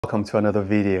Welcome to another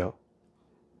video.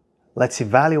 Let's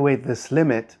evaluate this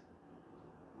limit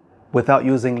without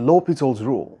using L'Hopital's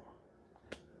rule.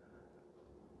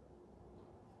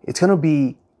 It's going to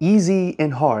be easy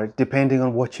and hard depending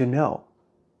on what you know.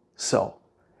 So,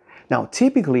 now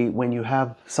typically when you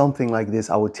have something like this,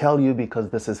 I would tell you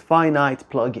because this is finite,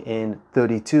 plug in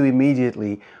 32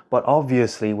 immediately. But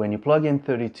obviously when you plug in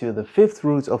 32, the fifth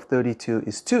root of 32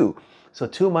 is 2. So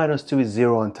 2 minus 2 is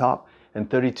 0 on top. And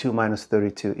 32 minus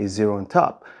 32 is 0 on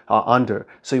top, under.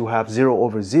 So you have 0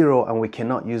 over 0, and we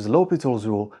cannot use L'Hopital's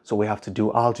rule, so we have to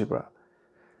do algebra.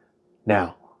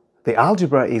 Now, the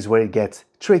algebra is where it gets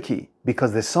tricky,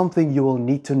 because there's something you will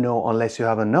need to know unless you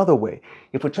have another way.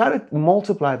 If we try to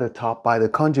multiply the top by the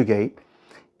conjugate,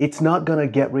 it's not going to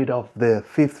get rid of the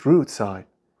fifth root side.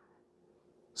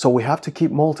 So we have to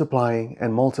keep multiplying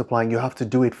and multiplying. You have to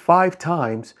do it 5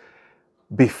 times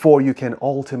before you can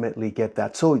ultimately get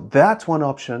that. So that's one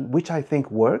option, which I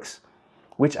think works,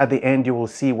 which at the end you will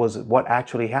see was what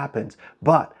actually happens.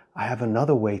 But I have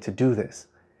another way to do this.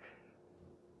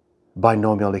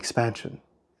 Binomial expansion.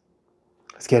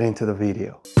 Let's get into the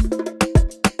video.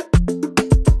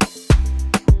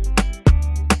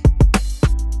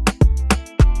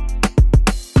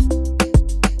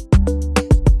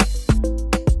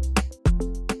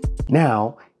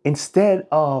 Now, instead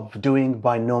of doing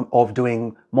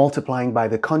multiplying by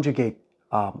the conjugate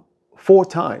 4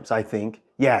 times, I think,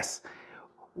 yes,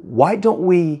 why don't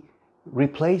we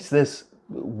replace this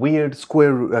weird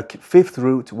square fifth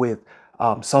root with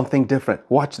something different?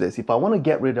 Watch this. If I want to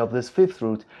get rid of this fifth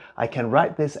root, I can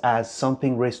write this as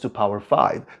something raised to power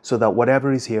 5, so that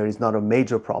whatever is here is not a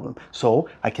major problem. So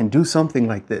I can do something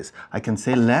like this. I can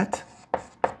say let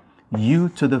u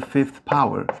to the 5th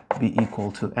power be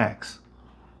equal to x.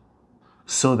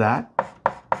 So that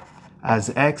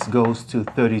as x goes to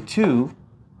 32,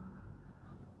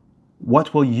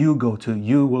 what will u go to?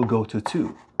 U will go to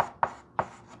 2.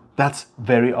 That's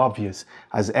very obvious.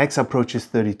 As x approaches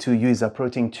 32, u is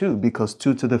approaching 2 because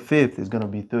 2 to the 5th is going to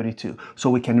be 32. So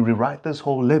we can rewrite this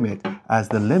whole limit as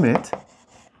the limit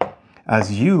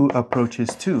as u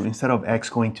approaches 2 instead of x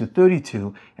going to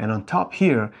 32. And on top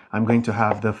here, I'm going to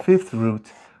have the fifth root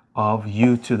of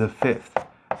u to the 5th.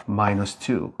 Minus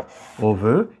 2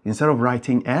 over, instead of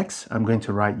writing x, I'm going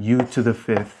to write u to the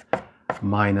 5th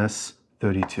minus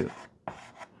 32.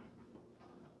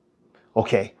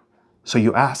 Okay, so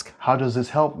you ask, how does this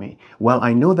help me? Well,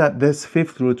 I know that this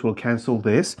fifth root will cancel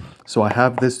this, so I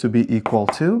have this to be equal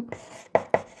to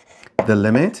the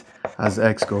limit as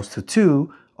x goes to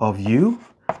 2 of u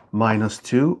minus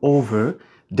 2 over,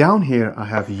 down here I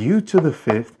have u to the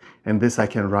 5th, and this I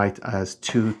can write as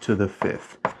 2 to the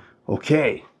 5th.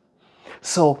 Okay,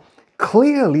 so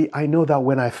clearly I know that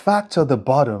when I factor the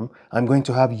bottom, I'm going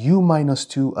to have u minus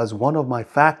 2 as one of my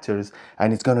factors,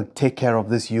 and it's going to take care of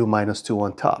this u minus 2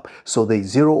 on top. So the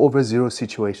 0 over 0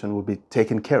 situation will be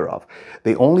taken care of.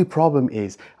 The only problem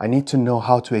is I need to know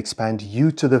how to expand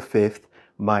u to the 5th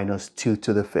minus 2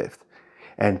 to the 5th.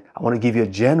 And I want to give you a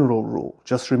general rule.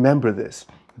 Just remember this,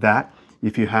 that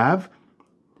if you have,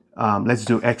 let's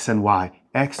do x and y,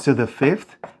 x to the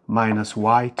 5th minus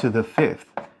y to the 5th.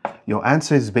 Your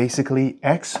answer is basically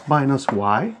x minus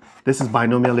y. This is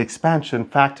binomial expansion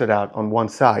factored out on one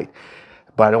side,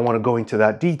 but I don't want to go into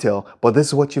that detail. But this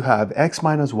is what you have, x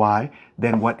minus y.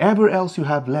 Then whatever else you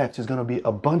have left is going to be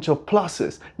a bunch of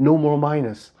pluses, no more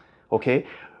minus. Okay?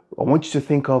 I want you to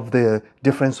think of the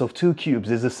difference of 2 cubes.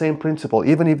 It's the same principle.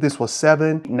 Even if this was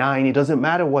 7, 9, it doesn't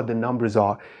matter what the numbers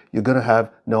are. You're going to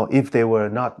have, no, if they were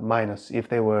not minus, if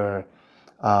they were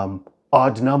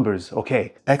odd numbers.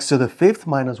 Okay, x to the 5th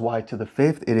minus y to the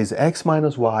 5th, it is x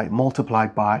minus y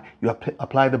multiplied by, you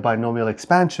apply the binomial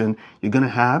expansion, you're going to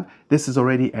have, this is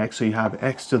already x, so you have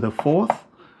x to the 4th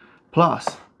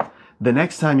plus, the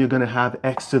next time you're going to have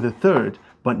x to the 3rd,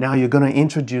 but now you're going to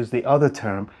introduce the other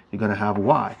term, you're going to have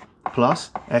y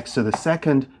plus x to the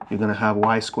 2nd, you're going to have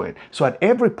y squared. So at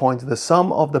every point, the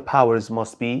sum of the powers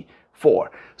must be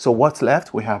 4. So what's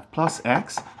left? We have plus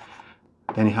x,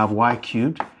 then you have y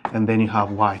cubed, and then you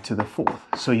have y to the 4th.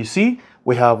 So you see,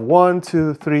 we have 1,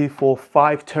 2, 3, 4,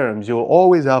 5 terms. You'll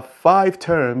always have 5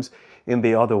 terms in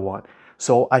the other one.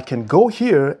 So I can go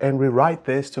here and rewrite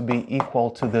this to be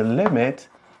equal to the limit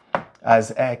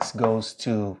as x goes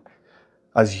to,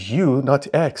 as u, not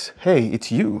x. Hey,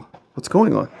 it's u. What's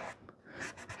going on?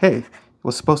 Hey, it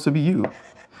was supposed to be u.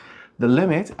 The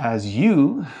limit as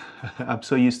u, I'm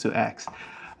so used to x,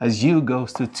 as u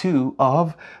goes to 2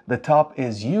 of, the top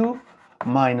is u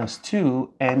minus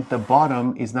 2, and the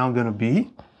bottom is now going to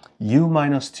be u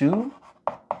minus 2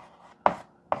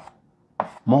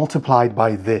 multiplied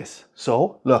by this.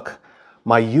 So look,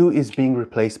 my u is being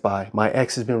replaced by, my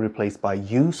x is being replaced by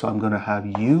u, so I'm going to have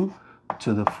u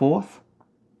to the 4th.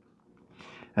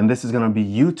 And this is going to be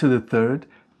u to the 3rd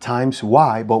times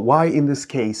y, but y in this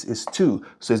case is 2.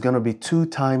 So it's going to be 2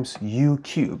 times u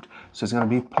cubed. So it's going to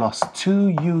be plus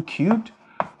 2u cubed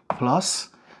plus,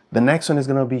 the next one is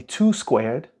going to be 2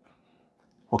 squared.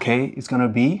 Okay, it's going to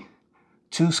be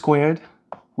 2 squared,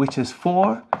 which is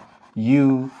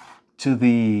 4u to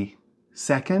the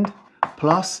 2nd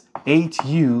plus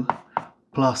 8u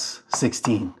plus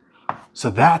 16. So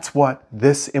that's what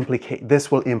this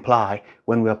will imply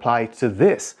when we apply it to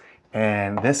this.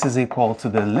 And this is equal to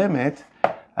the limit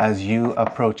as u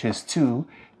approaches 2.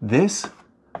 This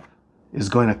is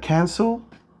going to cancel.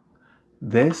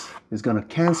 This is going to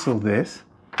cancel this.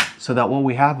 So that what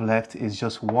we have left is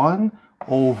just 1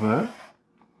 over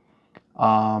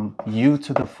u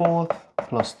to the 4th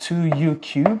plus 2u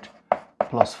cubed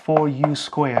plus 4u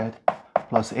squared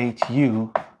plus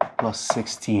 8u plus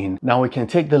 16. Now we can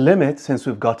take the limit since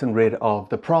we've gotten rid of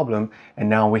the problem, and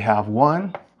now we have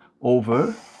 1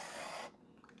 over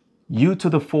u to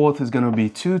the 4th is going to be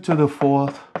 2 to the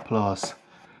 4th plus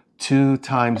 2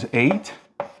 times 8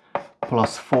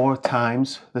 plus 4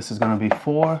 times, this is going to be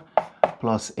 4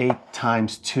 plus 8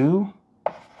 times 2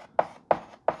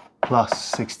 plus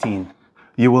 16.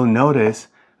 You will notice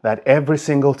that every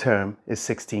single term is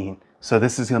 16. So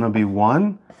this is going to be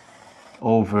 1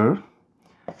 over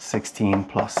 16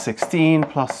 plus 16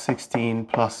 plus 16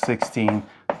 plus 16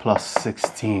 plus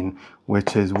 16,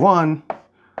 which is 1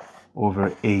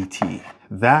 over 80.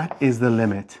 That is the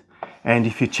limit. And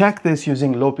if you check this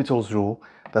using L'Hopital's rule,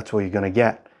 that's what you're going to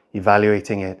get,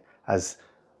 evaluating it as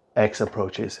x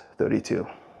approaches 32.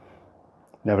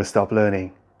 Never stop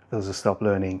learning. Those who stop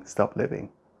learning, stop living.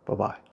 Bye-bye.